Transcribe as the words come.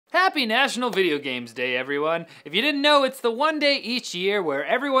Happy National Video Games Day, everyone. If you didn't know, it's the one day each year where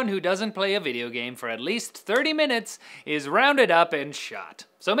everyone who doesn't play a video game for at least 30 minutes is rounded up and shot.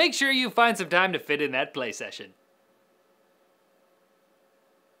 So make sure you find some time to fit in that play session.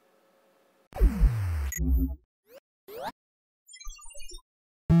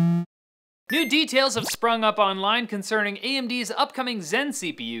 New details have sprung up online concerning AMD's upcoming Zen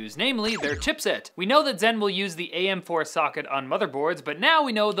CPUs, namely their chipset. We know that Zen will use the AM4 socket on motherboards, but now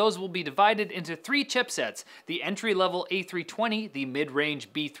we know those will be divided into 3 chipsets: the entry-level A320, the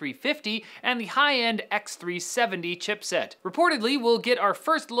mid-range B350, and the high-end X370 chipset. Reportedly, we'll get our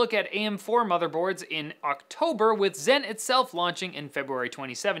first look at AM4 motherboards in October, with Zen itself launching in February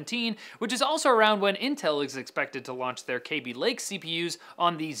 2017, which is also around when Intel is expected to launch their Kaby Lake CPUs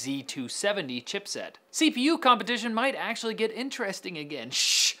on the Z270 chipset. CPU competition might actually get interesting again.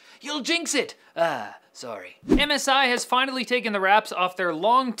 Shh! You'll jinx it! Sorry. MSI has finally taken the wraps off their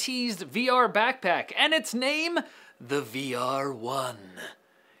long-teased VR backpack, and its name? The VR1.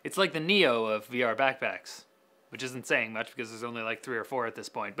 It's like the Neo of VR backpacks, which isn't saying much because there's only like 3 or 4 at this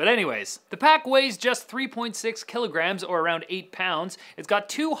point. But anyways, the pack weighs just 3.6 kilograms or around 8 pounds. It's got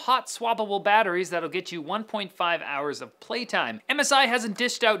 2 hot swappable batteries that'll get you 1.5 hours of playtime. MSI hasn't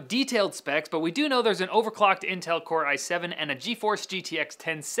dished out detailed specs, but we do know there's an overclocked Intel Core i7 and a GeForce GTX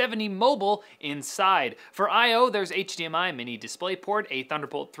 1070 mobile inside. For I/O, there's HDMI mini DisplayPort, a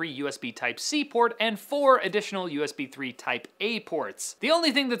Thunderbolt 3 USB Type-C port, and 4 additional USB 3 Type-A ports. The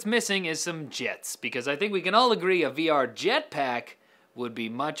only thing that's missing is some jets, because I think we can all agree a VR jetpack would be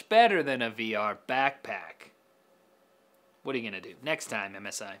much better than a VR backpack. What are you gonna do? Next time,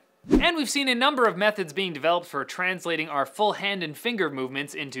 MSI. And we've seen a number of methods being developed for translating our full hand and finger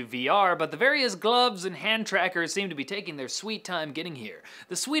movements into VR, but the various gloves and hand trackers seem to be taking their sweet time getting here.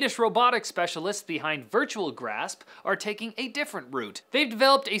 The Swedish robotics specialists behind VirtualGrasp are taking a different route. They've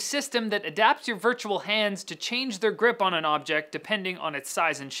developed a system that adapts your virtual hands to change their grip on an object depending on its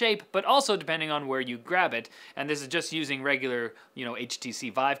size and shape, but also depending on where you grab it, and this is just using regular,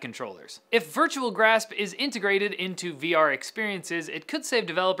 HTC Vive controllers. If VirtualGrasp is integrated into VR experiences, it could save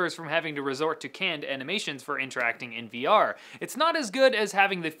developers from having to resort to canned animations for interacting in VR. It's not as good as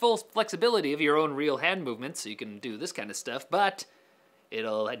having the full flexibility of your own real hand movements, so you can do this kind of stuff, but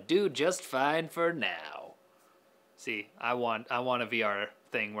it'll do just fine for now. See, I want a VR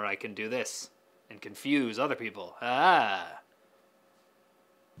thing where I can do this and confuse other people.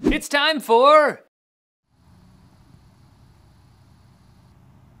 It's time for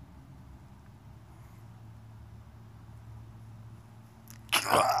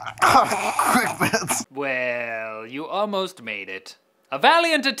Quick bits. Well, you almost made it. A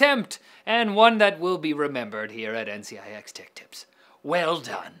valiant attempt, and one that will be remembered here at NCIX Tech Tips. Well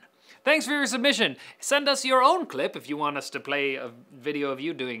done. Thanks for your submission. Send us your own clip if you want us to play a video of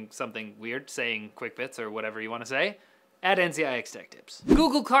you doing something weird, saying quick bits or whatever you want to say, at NCIX Tech Tips.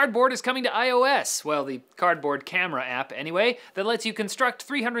 Google Cardboard is coming to iOS, well, the Cardboard camera app anyway, that lets you construct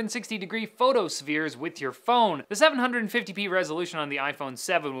 360-degree photospheres with your phone. The 750p resolution on the iPhone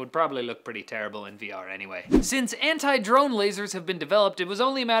 7 would probably look pretty terrible in VR anyway. Since anti-drone lasers have been developed, it was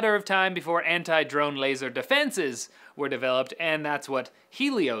only a matter of time before anti-drone laser defenses were developed, and that's what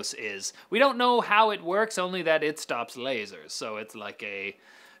Helios is. We don't know how it works, only that it stops lasers, so it's like a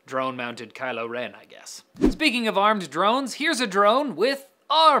drone-mounted Kylo Ren, I guess. Speaking of armed drones, here's a drone with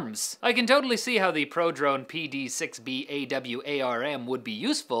arms! I can totally see how the ProDrone PD-6B AWARM would be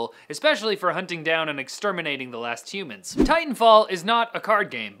useful, especially for hunting down and exterminating the last humans. Titanfall is not a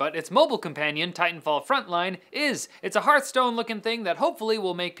card game, but its mobile companion, Titanfall Frontline, is. It's a Hearthstone-looking thing that hopefully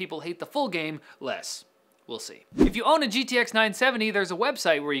will make people hate the full game less. We'll see. If you own a GTX 970, there's a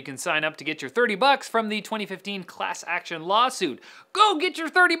website where you can sign up to get your $30 from the 2015 class action lawsuit. Go get your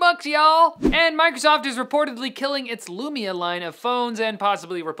 $30, y'all! And Microsoft is reportedly killing its Lumia line of phones and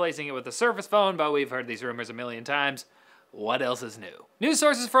possibly replacing it with a Surface phone, but we've heard these rumors a million times. What else is new? News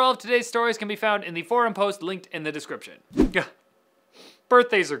sources for all of today's stories can be found in the forum post linked in the description.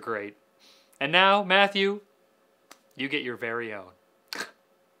 Birthdays are great. And now, Matthew, you get your very own.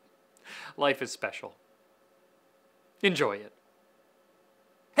 Life is special. Enjoy it.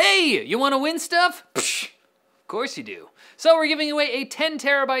 Hey, you want to win stuff? Psh, of course you do. So we're giving away a 10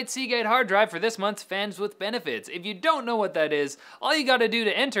 terabyte Seagate hard drive for this month's Fans with Benefits. If you don't know what that is, all you gotta do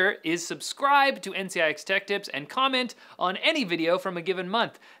to enter is subscribe to NCIX Tech Tips and comment on any video from a given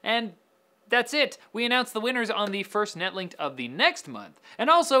month. And that's it. We announce the winners on the first Netlinked of the next month. And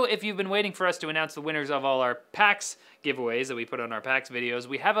also, if you've been waiting for us to announce the winners of all our PAX giveaways that we put on our PAX videos,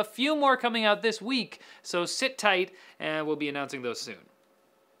 we have a few more coming out this week, so sit tight and we'll be announcing those soon.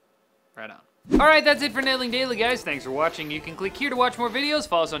 Right on. Alright, that's it for Nailing Daily, guys. Thanks for watching. You can click here to watch more videos,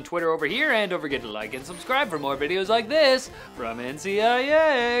 follow us on Twitter over here, and don't forget to like and subscribe for more videos like this from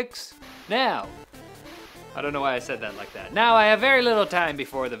NCIX. Now, I don't know why I said that like that. Now I have very little time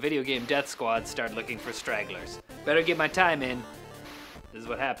before the video game death squads start looking for stragglers. Better get my time in. This is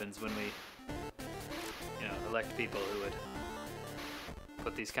what happens when we, elect people who would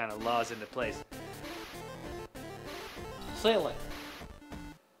put these kind of laws into place. See you later.